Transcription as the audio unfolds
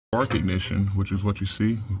Spark ignition, which is what you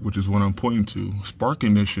see, which is what I'm pointing to. Spark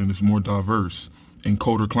ignition is more diverse in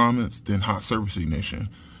colder climates than hot surface ignition.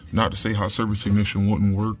 Not to say hot surface ignition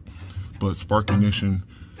wouldn't work, but spark ignition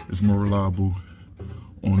is more reliable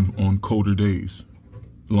on colder days,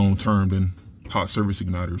 long term, than hot surface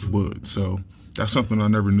igniters would. So that's something I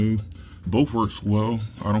never knew. Both works well.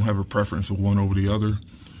 I don't have a preference of one over the other.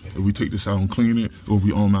 If we take this out and clean it, or if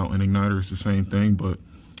we on mount an igniter, it's the same thing, but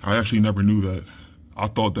I actually never knew that. I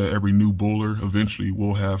thought that every new boiler eventually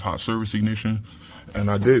will have hot surface ignition, and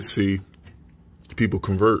I did see people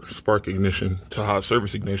convert spark ignition to hot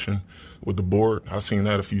surface ignition with the board. I've seen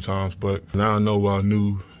that a few times, but now I know why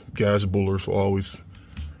new gas boilers will always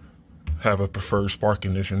have a preferred spark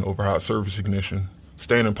ignition over hot surface ignition.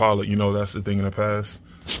 Standard pilot, you know, that's the thing in the past.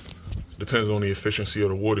 Depends on the efficiency of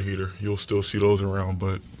the water heater. You'll still see those around,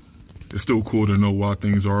 but it's still cool to know why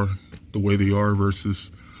things are the way they are versus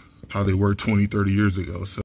how they were 20, 30 years ago. So